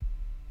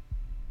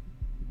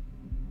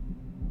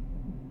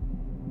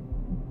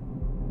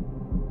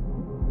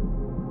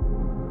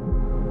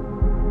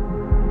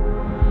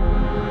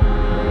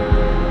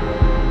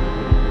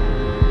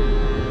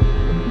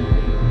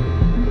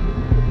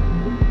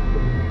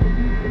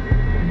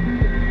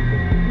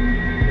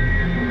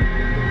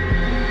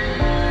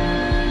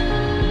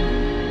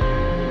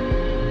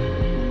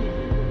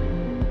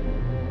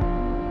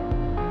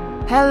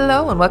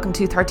Hello and welcome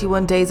to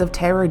 31 Days of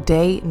Terror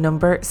day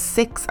number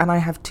 6, and I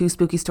have 2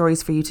 spooky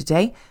stories for you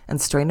today, and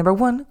story number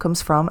 1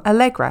 comes from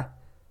Allegra.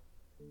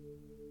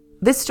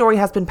 This story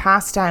has been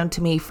passed down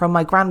to me from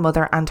my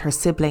grandmother and her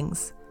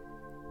siblings.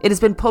 It has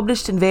been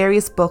published in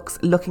various books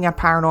looking at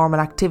paranormal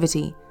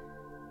activity,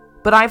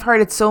 but I've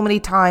heard it so many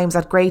times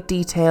at great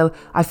detail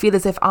I feel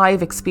as if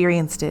I've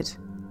experienced it.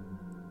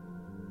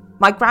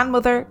 My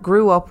grandmother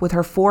grew up with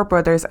her 4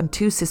 brothers and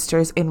 2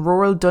 sisters in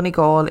rural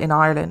Donegal in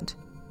Ireland.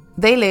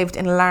 They lived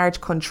in a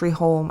large country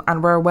home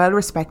and were a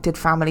well-respected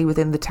family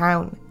within the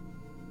town.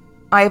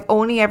 I have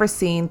only ever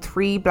seen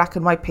 3 black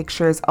and white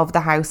pictures of the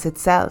house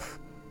itself,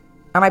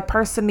 and I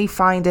personally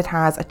find it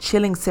has a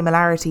chilling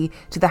similarity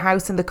to the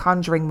house in the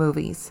Conjuring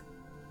movies.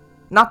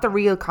 Not the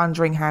real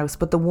Conjuring house,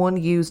 but the one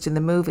used in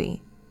the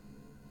movie.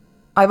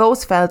 I've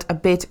always felt a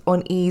bit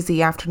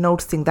uneasy after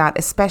noticing that,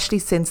 especially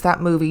since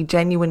that movie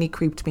genuinely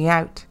creeped me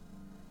out.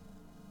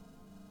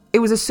 It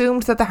was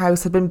assumed that the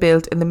house had been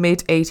built in the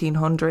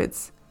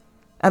mid-1800s.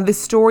 And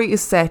this story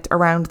is set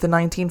around the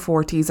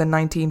 1940s and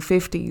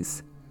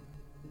 1950s.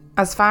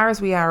 As far as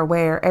we are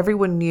aware,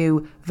 everyone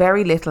knew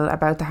very little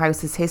about the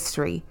house's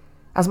history,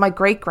 as my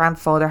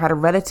great-grandfather had a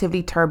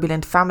relatively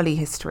turbulent family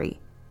history.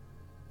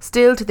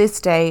 Still to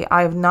this day,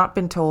 I have not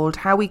been told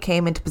how he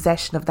came into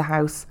possession of the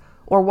house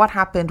or what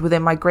happened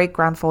within my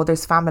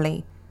great-grandfather's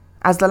family,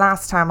 as the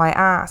last time I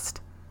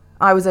asked,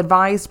 I was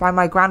advised by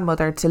my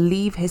grandmother to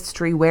leave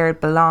history where it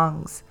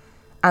belongs,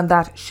 and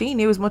that she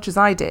knew as much as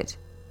I did.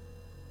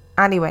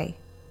 Anyway,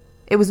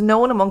 it was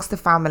known amongst the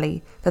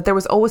family that there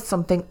was always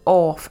something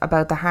off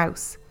about the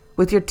house,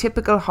 with your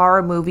typical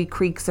horror movie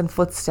creaks and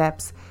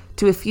footsteps,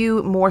 to a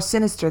few more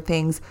sinister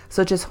things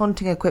such as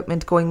hunting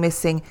equipment going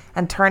missing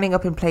and turning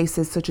up in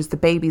places such as the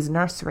baby's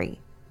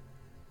nursery.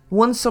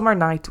 One summer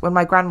night when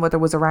my grandmother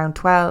was around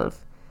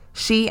 12,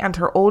 she and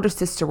her older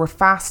sister were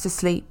fast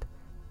asleep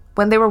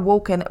when they were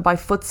woken by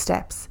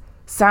footsteps,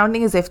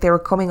 sounding as if they were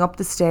coming up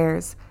the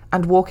stairs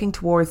and walking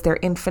towards their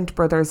infant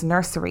brother's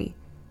nursery,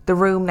 the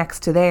room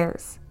next to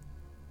theirs.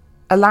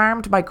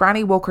 Alarmed, my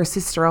granny woke her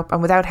sister up, and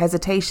without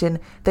hesitation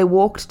they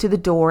walked to the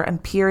door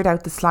and peered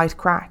out the slight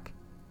crack.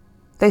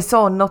 They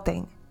saw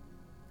nothing,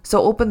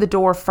 so opened the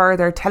door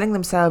further, telling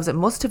themselves it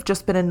must have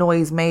just been a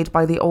noise made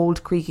by the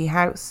old creaky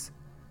house.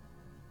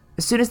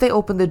 As soon as they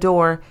opened the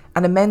door,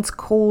 an immense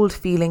cold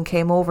feeling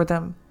came over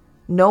them.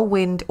 No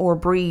wind or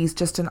breeze,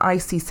 just an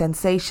icy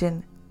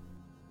sensation.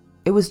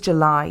 It was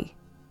July.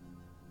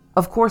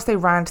 Of course they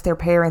ran to their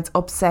parents,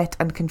 upset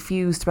and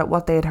confused about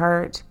what they had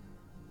heard.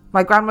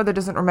 My grandmother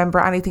doesn't remember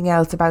anything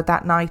else about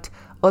that night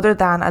other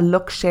than a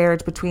look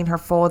shared between her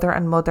father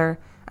and mother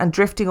and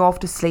drifting off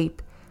to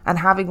sleep and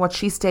having what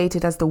she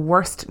stated as the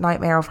worst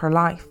nightmare of her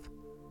life.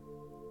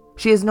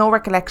 She has no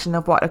recollection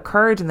of what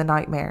occurred in the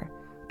nightmare,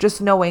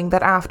 just knowing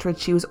that after it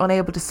she was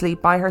unable to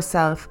sleep by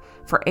herself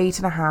for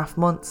 8.5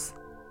 months.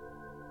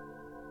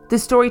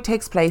 This story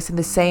takes place in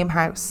the same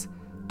house,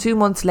 2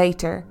 months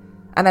later,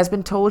 and has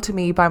been told to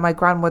me by my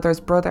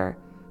grandmother's brother,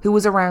 who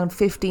was around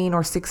 15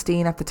 or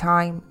 16 at the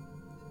time.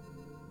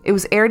 It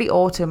was early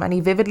autumn, and he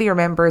vividly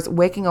remembers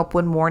waking up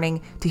one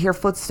morning to hear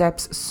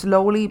footsteps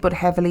slowly but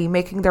heavily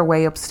making their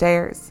way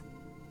upstairs.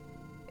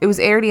 It was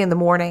early in the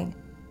morning,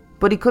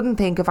 but he couldn't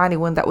think of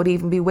anyone that would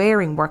even be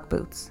wearing work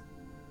boots.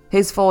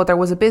 His father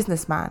was a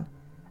businessman,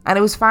 and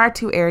it was far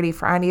too early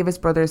for any of his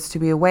brothers to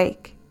be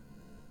awake.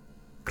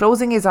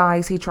 Closing his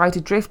eyes, he tried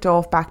to drift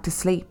off back to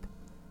sleep,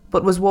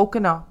 but was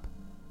woken up,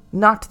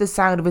 not to the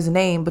sound of his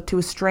name, but to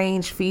a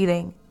strange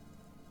feeling.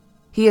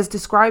 He has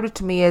described it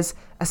to me as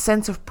a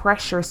sense of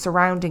pressure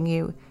surrounding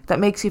you that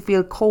makes you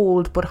feel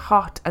cold but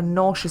hot and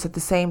nauseous at the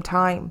same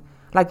time,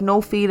 like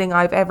no feeling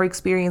I've ever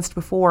experienced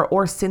before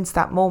or since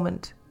that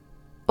moment.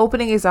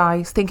 Opening his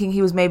eyes, thinking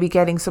he was maybe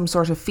getting some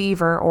sort of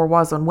fever or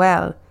was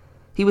unwell,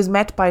 he was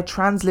met by a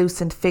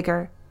translucent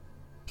figure.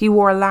 He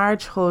wore a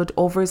large hood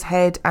over his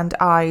head and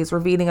eyes,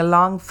 revealing a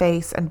long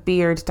face and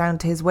beard down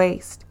to his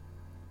waist.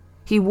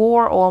 He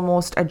wore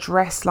almost a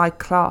dress-like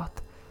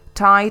cloth,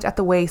 tied at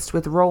the waist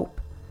with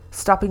rope,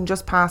 stopping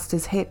just past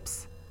his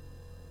hips.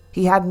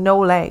 He had no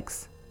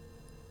legs.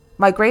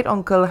 My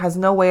great-uncle has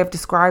no way of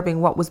describing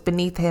what was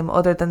beneath him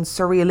other than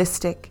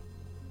surrealistic.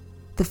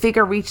 The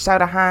figure reached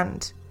out a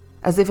hand,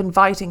 as if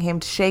inviting him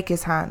to shake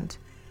his hand.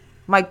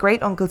 My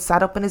great-uncle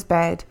sat up in his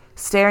bed,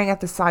 staring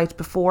at the sight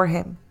before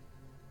him.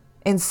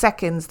 In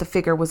seconds, the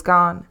figure was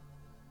gone.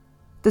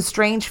 The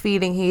strange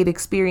feeling he had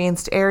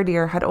experienced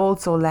earlier had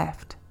also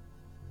left.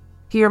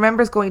 He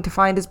remembers going to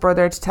find his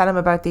brother to tell him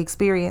about the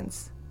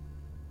experience.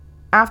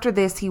 After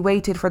this, he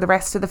waited for the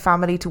rest of the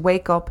family to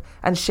wake up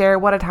and share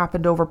what had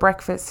happened over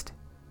breakfast.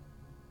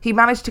 He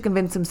managed to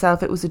convince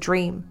himself it was a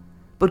dream,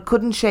 but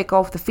couldn't shake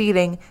off the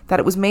feeling that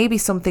it was maybe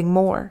something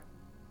more.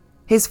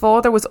 His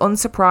father was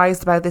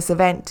unsurprised about this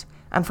event,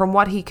 and from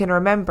what he can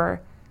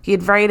remember, he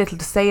had very little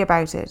to say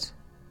about it.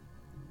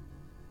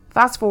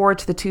 Fast forward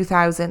to the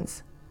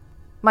 2000s.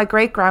 My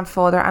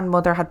great-grandfather and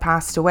mother had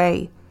passed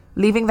away,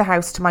 leaving the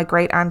house to my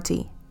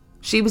great-auntie.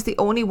 She was the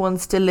only one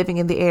still living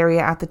in the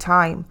area at the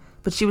time,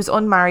 but she was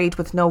unmarried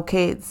with no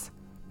kids,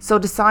 so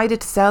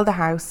decided to sell the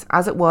house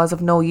as it was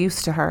of no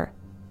use to her.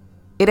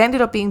 It ended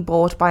up being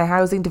bought by a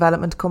housing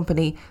development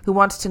company who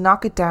wanted to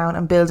knock it down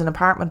and build an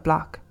apartment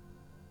block.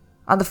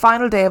 On the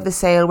final day of the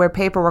sale, where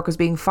paperwork was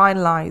being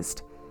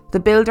finalised, the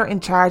builder in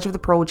charge of the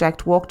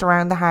project walked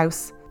around the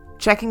house,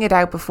 checking it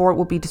out before it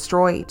would be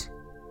destroyed.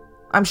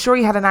 I'm sure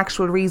he had an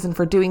actual reason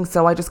for doing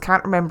so, I just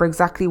can't remember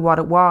exactly what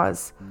it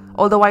was,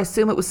 although I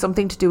assume it was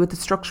something to do with the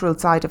structural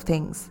side of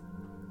things.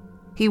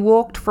 He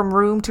walked from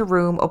room to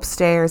room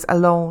upstairs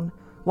alone,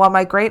 while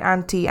my great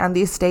auntie and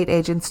the estate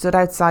agent stood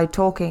outside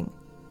talking.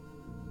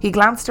 He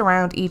glanced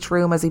around each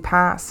room as he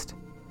passed.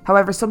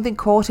 However, something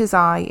caught his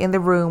eye in the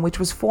room which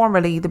was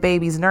formerly the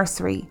baby's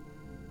nursery.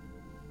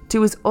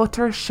 To his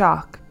utter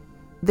shock,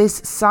 this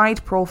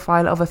side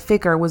profile of a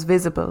figure was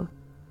visible,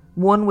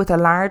 one with a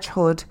large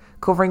hood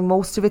covering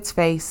most of its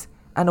face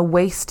and a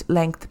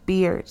waist-length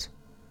beard.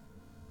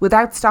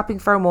 Without stopping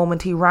for a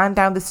moment, he ran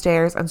down the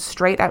stairs and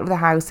straight out of the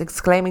house,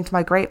 exclaiming to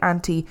my great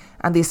auntie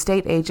and the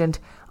estate agent,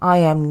 "I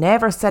am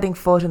never setting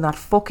foot in that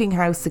fucking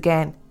house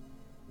again."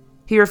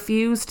 He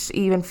refused to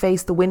even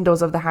face the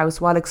windows of the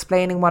house while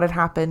explaining what had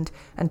happened,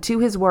 and to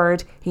his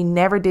word, he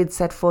never did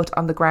set foot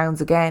on the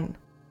grounds again.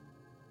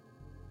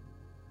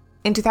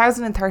 In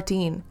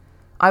 2013,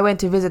 I went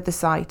to visit the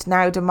site,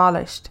 now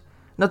demolished,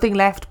 nothing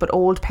left but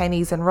old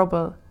pennies and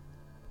rubble.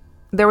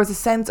 There was a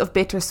sense of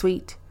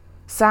bittersweet,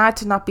 sad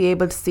to not be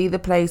able to see the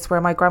place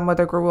where my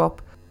grandmother grew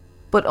up,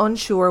 but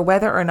unsure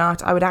whether or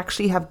not I would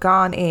actually have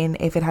gone in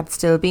if it had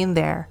still been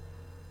there.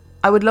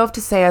 I would love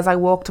to say as I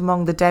walked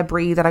among the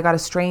debris that I got a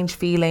strange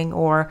feeling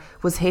or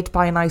was hit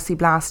by an icy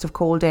blast of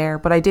cold air,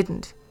 but I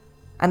didn't.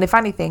 And if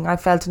anything, I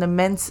felt an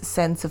immense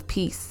sense of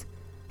peace,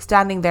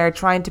 standing there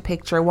trying to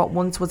picture what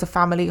once was a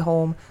family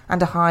home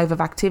and a hive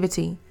of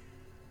activity.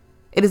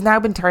 It has now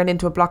been turned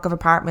into a block of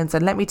apartments,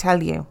 and let me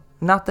tell you,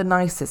 not the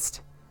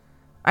nicest.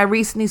 I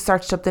recently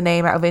searched up the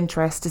name out of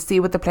interest to see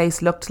what the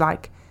place looked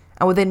like,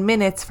 and within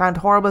minutes found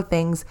horrible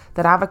things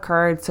that have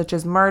occurred, such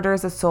as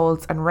murders,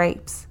 assaults and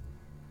rapes.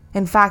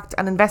 In fact,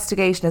 an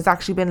investigation has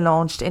actually been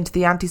launched into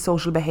the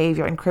antisocial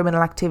behaviour and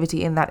criminal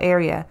activity in that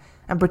area,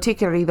 and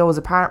particularly those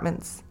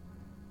apartments.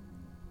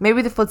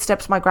 Maybe the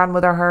footsteps my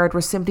grandmother heard were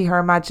simply her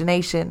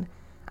imagination,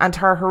 and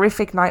her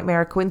horrific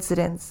nightmare a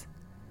coincidence.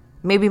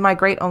 Maybe my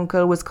great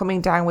uncle was coming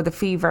down with a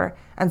fever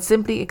and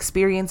simply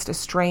experienced a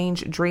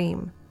strange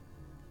dream.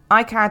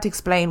 I can't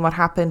explain what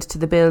happened to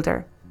the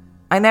builder.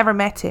 I never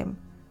met him,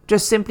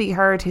 just simply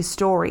heard his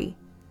story.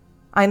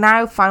 I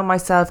now found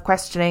myself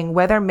questioning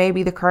whether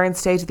maybe the current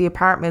state of the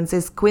apartments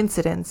is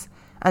coincidence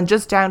and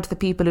just down to the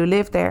people who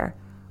live there,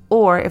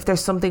 or if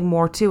there's something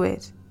more to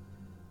it.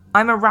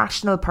 I'm a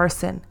rational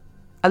person,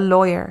 a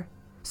lawyer,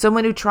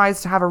 someone who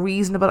tries to have a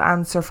reasonable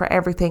answer for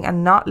everything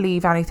and not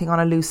leave anything on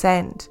a loose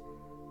end.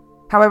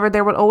 However,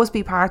 there will always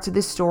be parts of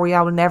this story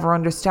I will never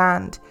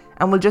understand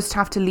and will just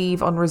have to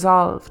leave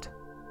unresolved.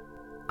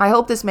 I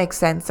hope this makes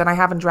sense and I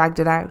haven't dragged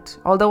it out,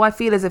 although I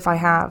feel as if I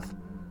have.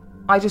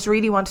 I just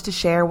really wanted to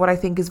share what I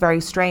think is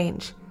very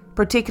strange,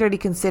 particularly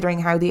considering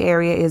how the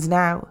area is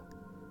now.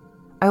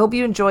 I hope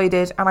you enjoyed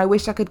it, and I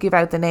wish I could give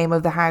out the name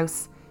of the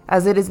house,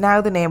 as it is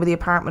now the name of the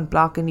apartment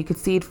block and you could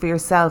see it for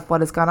yourself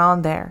what has gone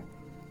on there.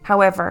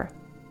 However,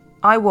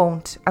 I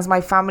won't, as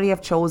my family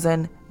have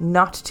chosen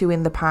not to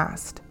in the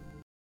past.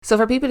 So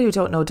for people who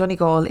don't know,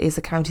 Donegal is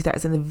a county that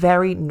is in the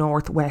very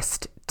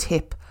northwest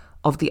tip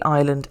of the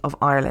island of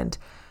Ireland,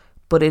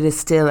 but it is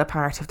still a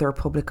part of the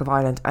Republic of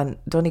Ireland, and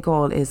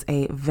Donegal is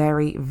a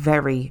very,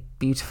 very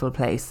beautiful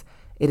place.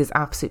 It is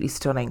absolutely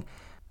stunning.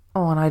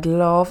 Oh, and I'd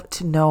love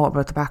to know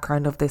about the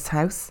background of this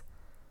house.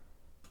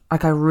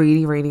 Like, I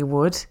really, really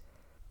would.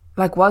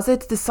 Like, was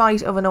it the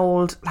site of an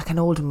old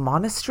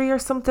monastery or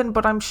something?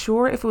 But I'm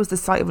sure if it was the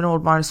site of an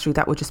old monastery,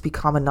 that would just be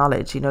common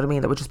knowledge, you know what I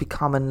mean? That would just be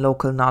common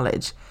local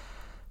knowledge.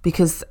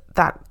 Because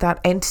that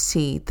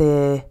entity,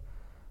 the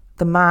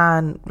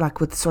man, like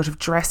with the sort of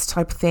dress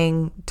type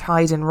thing,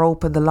 tied in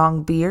rope and the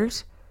long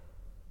beard,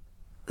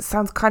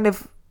 sounds kind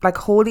of like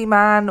holy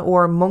man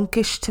or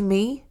monkish to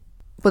me.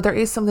 But there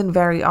is something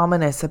very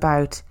ominous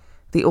about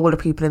the older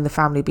people in the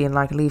family being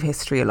like, leave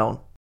history alone.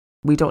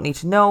 We don't need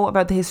to know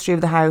about the history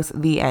of the house,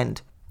 the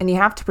end. And you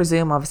have to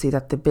presume, obviously,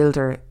 that the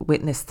builder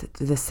witnessed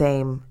the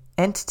same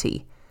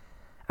entity.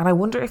 And I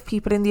wonder if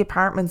people in the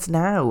apartments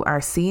now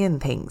are seeing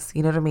things,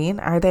 you know what I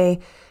mean?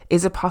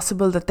 Is it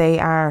possible that they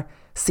are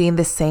seeing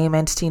this same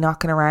entity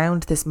knocking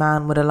around, this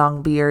man with a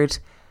long beard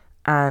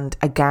and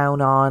a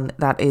gown on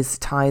that is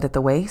tied at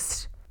the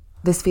waist?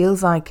 This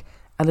feels like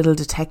a little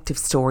detective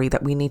story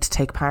that we need to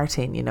take part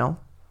in, you know?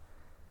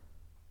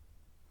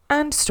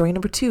 And story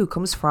number 2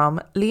 comes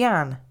from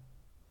Leanne.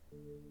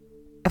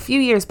 A few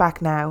years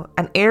back now,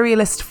 an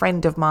aerialist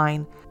friend of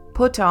mine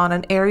put on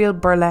an aerial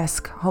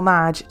burlesque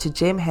homage to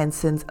Jim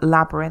Henson's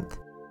Labyrinth.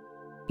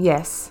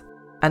 Yes,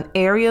 an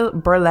aerial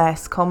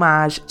burlesque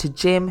homage to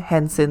Jim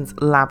Henson's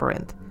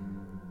Labyrinth.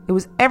 It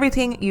was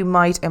everything you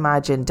might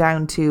imagine,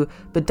 down to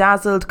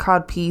bedazzled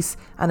codpiece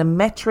and a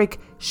metric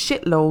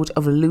shitload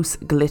of loose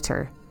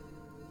glitter.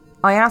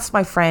 I asked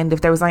my friend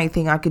if there was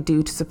anything I could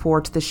do to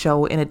support the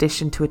show in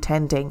addition to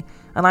attending,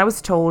 and I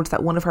was told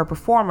that one of her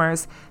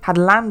performers had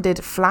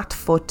landed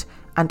flat-foot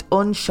and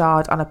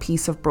unshod on a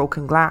piece of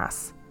broken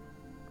glass.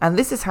 And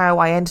this is how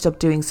I ended up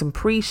doing some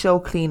pre-show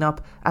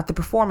cleanup at the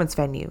performance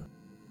venue.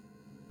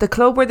 The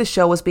club where the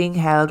show was being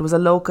held was a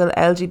local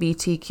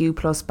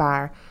LGBTQ+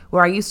 bar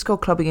where I used to go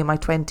clubbing in my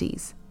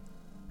 20s.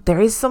 There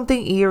is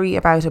something eerie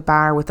about a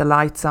bar with the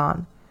lights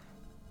on.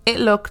 It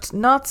looked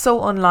not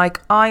so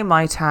unlike I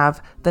might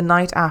have the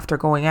night after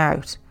going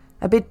out,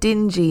 a bit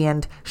dingy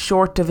and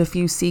short of a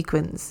few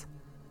sequins.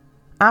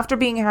 After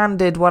being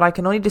handed what I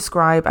can only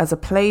describe as a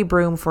play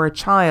broom for a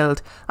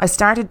child, I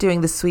started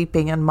doing the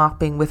sweeping and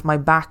mopping with my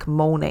back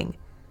moaning.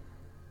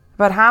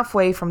 About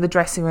halfway from the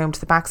dressing room to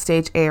the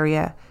backstage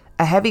area,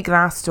 a heavy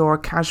glass door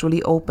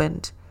casually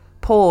opened,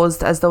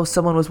 paused as though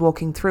someone was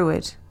walking through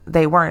it.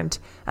 They weren't,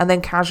 and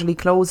then casually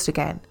closed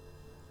again.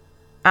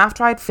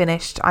 After I'd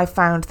finished, I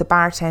found the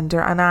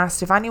bartender and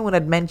asked if anyone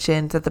had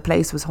mentioned that the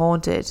place was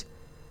haunted.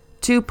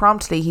 Too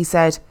promptly, he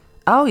said,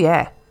 "Oh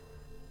yeah."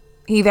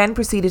 He then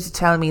proceeded to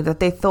tell me that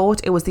they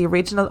thought it was the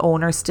original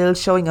owner still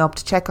showing up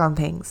to check on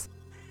things.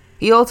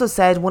 He also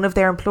said one of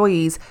their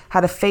employees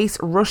had a face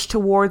rush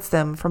towards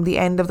them from the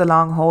end of the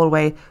long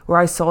hallway where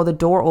I saw the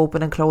door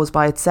open and close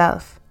by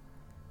itself.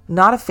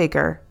 Not a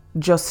figure,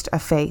 just a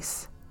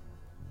face.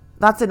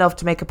 That's enough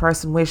to make a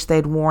person wish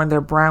they'd worn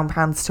their brown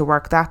pants to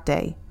work that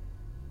day.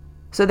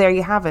 So there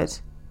you have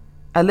it.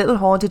 A little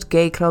haunted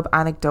gay club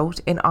anecdote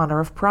in honour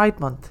of Pride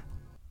Month.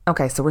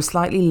 Okay, so we're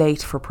slightly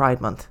late for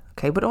Pride Month.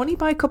 Okay, but only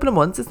by a couple of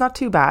months. It's not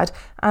too bad.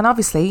 And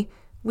obviously,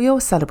 we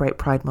always celebrate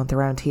Pride Month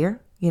around here,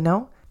 you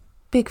know.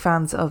 Big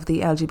fans of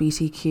the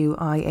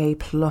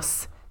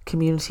LGBTQIA+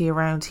 community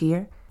around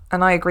here.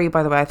 And I agree,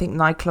 by the way, I think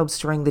nightclubs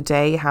during the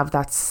day have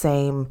that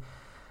same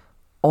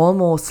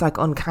almost like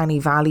uncanny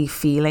valley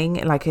feeling.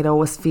 Like it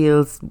always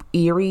feels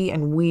eerie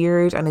and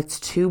weird, and it's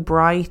too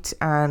bright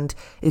and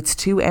it's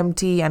too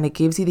empty and it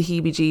gives you the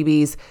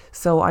heebie-jeebies.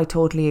 So I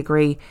totally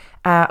agree.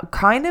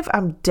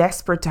 I'm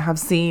desperate to have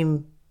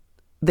seen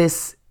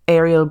this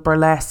aerial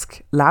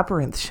burlesque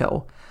labyrinth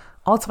show.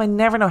 Also, I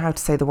never know how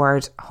to say the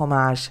word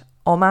homage.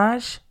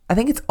 Homage? I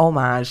think it's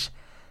homage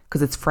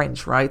because it's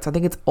French, right? So I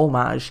think it's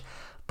homage.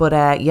 But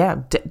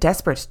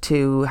desperate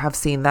to have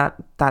seen that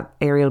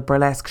aerial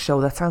burlesque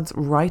show. That sounds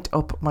right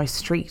up my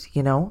street,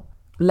 you know.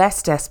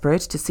 Less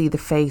desperate to see the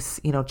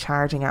face, you know,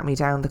 charging at me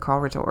down the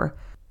corridor.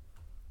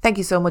 Thank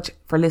you so much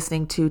for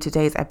listening to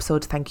today's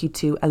episode. Thank you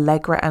to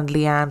Allegra and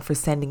Leanne for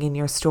sending in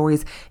your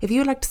stories. If you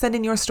would like to send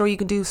in your story, you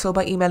can do so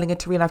by emailing it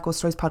to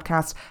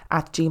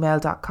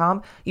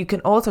reallifeghoststoriespodcast@gmail.com. You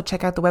can also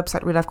check out the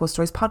website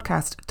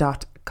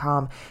reallifeghoststoriespodcast.com.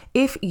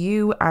 If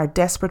you are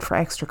desperate for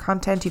extra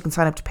content, you can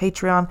sign up to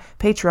Patreon,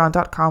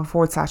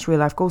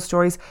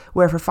 patreon.com/reallifeghoststories,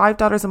 where for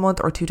 $5 a month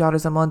or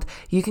 $2 a month,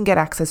 you can get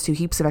access to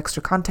heaps of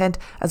extra content,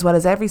 as well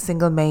as every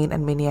single main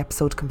and mini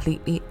episode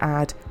completely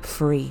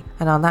ad-free.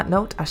 And on that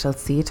note, I shall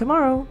see you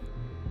tomorrow.